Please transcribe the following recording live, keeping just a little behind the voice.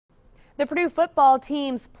The Purdue football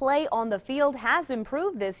team's play on the field has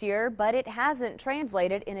improved this year, but it hasn't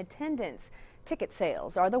translated in attendance. Ticket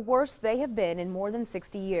sales are the worst they have been in more than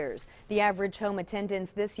 60 years. The average home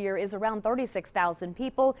attendance this year is around 36,000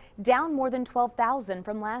 people, down more than 12,000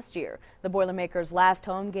 from last year. The Boilermakers' last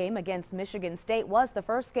home game against Michigan State was the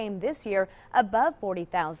first game this year above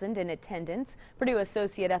 40,000 in attendance. Purdue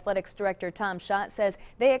Associate Athletics Director Tom Schott says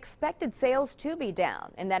they expected sales to be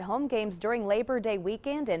down and that home games during Labor Day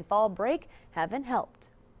weekend and fall break haven't helped.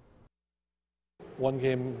 One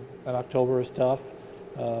game in October is tough,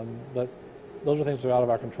 but those are things that are out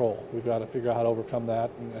of our control. We've got to figure out how to overcome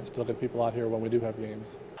that and still get people out here when we do have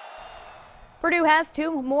games. Purdue has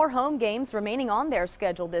 2 more home games remaining on their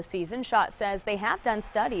schedule this season. Schott says they have done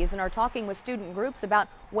studies and are talking with student groups about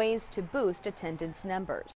ways to boost attendance numbers.